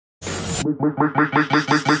Make the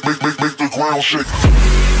ground shake.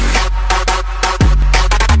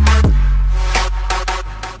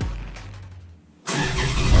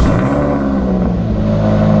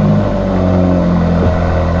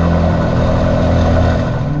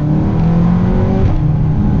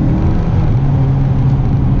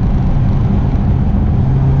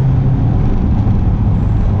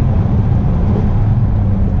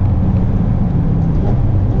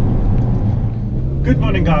 Good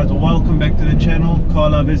morning guys, welcome back to the channel,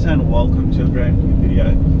 Love S.A, and welcome to a brand new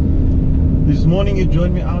video. This morning you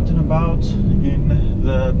joined me out and about in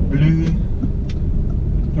the blue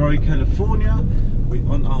Ferrari California. We're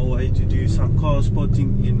on our way to do some car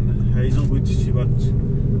spotting in Hazelwood to see what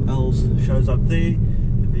else shows up there,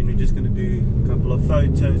 and then we're just going to do a couple of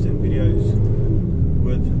photos and videos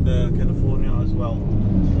with the California as well.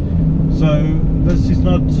 So this is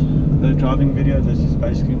not a driving video, this is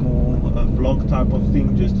basically more a vlog type of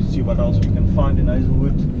thing, just to see what else we can find in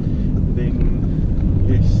Hazelwood. Then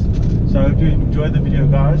yes, so I hope you enjoy the video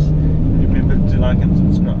guys, and remember to like and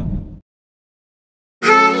subscribe.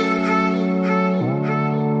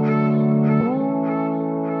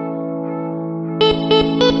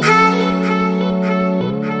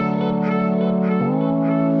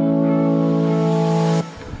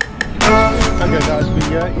 Okay guys, we're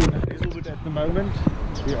here in Hazelwood at the moment.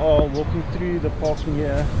 We are walking through the parking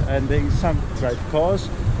here, and there is some great cars.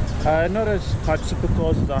 Not as much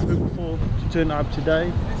supercars as I hoped for to turn up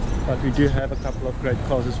today, but we do have a couple of great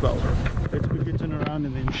cars as well. Let's quickly turn around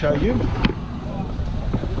and then show you.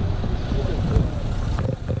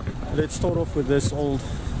 Let's start off with this old.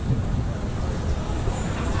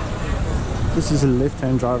 This is a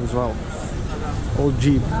left-hand drive as well. Old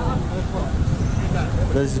Jeep.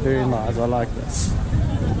 This is very nice, I like this.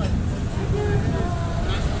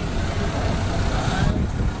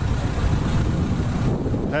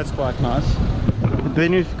 That's quite nice. But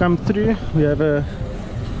then if you come through, we have a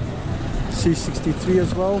C63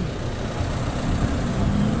 as well,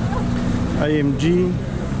 AMG,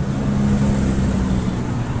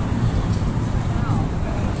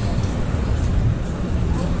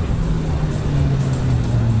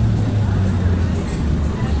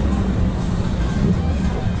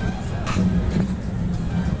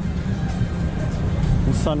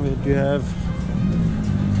 in Sunway we have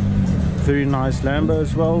very nice Lambo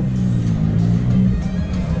as well.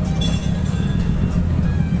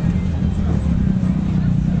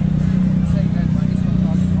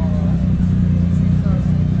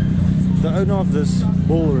 The owner of this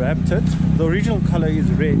bull wrapped it. The original color is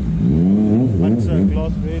red, it's a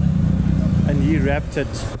glass red, and he wrapped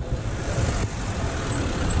it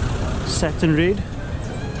satin red.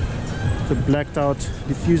 The blacked out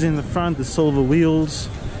diffuser in the front, the silver wheels,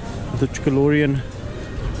 the Tricolorian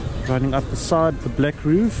running up the side, the black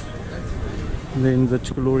roof, and then the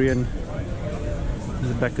Tricolorian in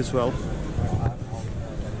the back as well.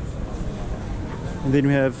 And then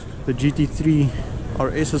we have the GT3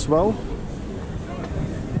 RS as well.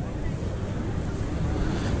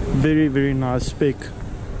 Very, very nice spec.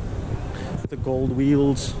 The gold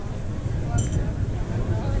wheels,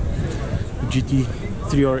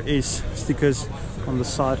 GT3 RS stickers on the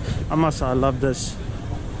side. I must say, I love this.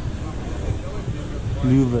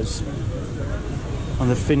 Louvers on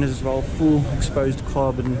the fenders as well, full exposed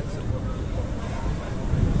carbon.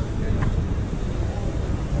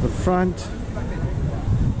 The front,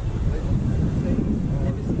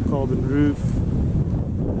 carbon roof,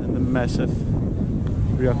 and the massive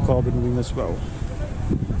rear carbon wing as well.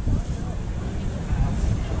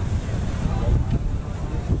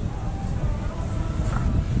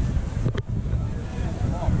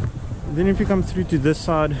 Then if you come through to this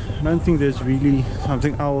side, I don't think there's really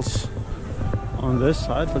something else on this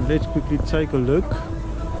side, but let's quickly take a look.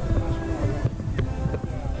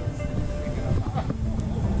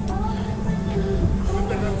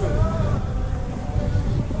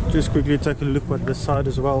 Just quickly take a look at this side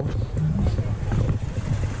as well.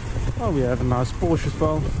 Oh, we have a nice Porsche as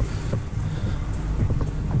well.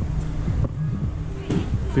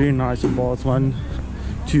 Very nice Bath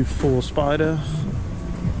 124 Spider.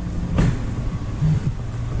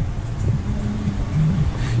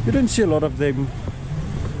 You don't see a lot of them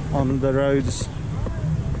on the roads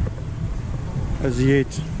as yet. I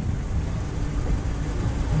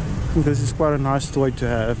think this is quite a nice toy to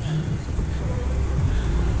have.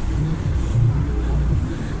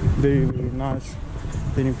 Very, very nice.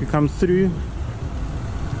 Then if you come through,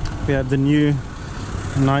 we have the new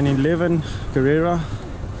 911 Carrera.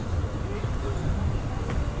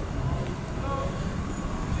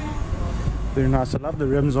 Very nice. I love the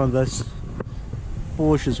rims on this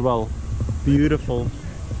Porsche as well. Beautiful.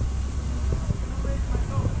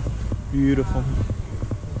 Beautiful.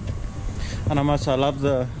 And I love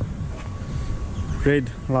the red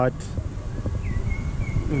light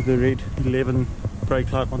with the red 11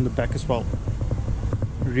 brake light on the back as well.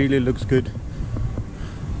 Really looks good.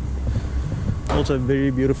 Also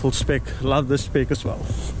very beautiful spec. Love this spec as well.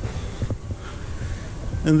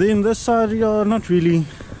 And then this side, yeah, not really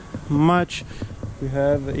much. We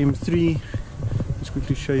have the M3. Let's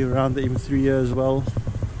quickly show you around the M3 here as well.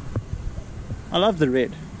 I love the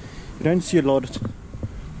red. You don't see a lot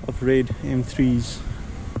of red M3s.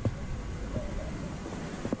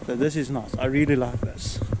 So this is nice. I really like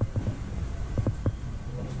this.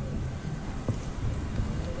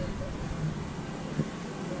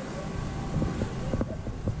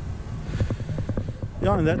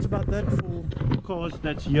 Yeah, and that's about that for cars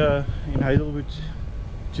that's here in Hazelwood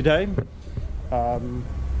today.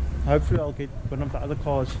 Hopefully I'll get one of the other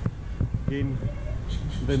cars again,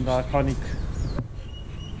 then the iconic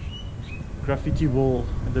graffiti wall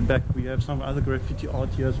at the back. We have some other graffiti art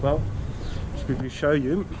here as well. Just quickly show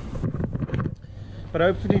you. But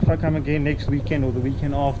hopefully if I come again next weekend or the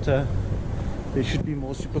weekend after, there should be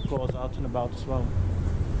more supercars out and about as well,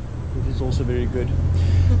 which is also very good.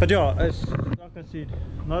 But yeah, like I said,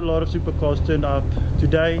 not a lot of supercars turned up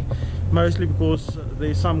today, mostly because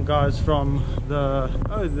there's some guys from the,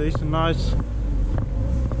 oh, there's a nice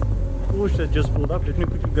Porsche that just pulled up. Let me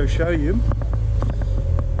quickly go show you.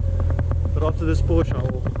 But after this Porsche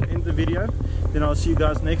I'll end the video, then I'll see you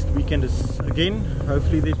guys next weekend again.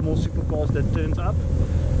 Hopefully there's more supercars that turns up.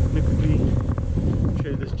 Let me quickly show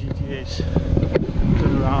you this GTS.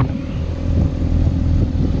 Turn around.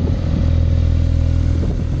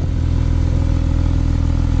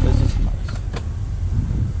 This is nice.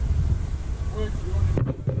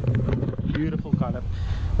 Beautiful color.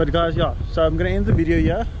 But guys, yeah, so I'm gonna end the video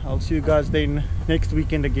here. I'll see you guys then next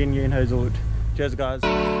weekend again here in Hazelwood. Cheers guys.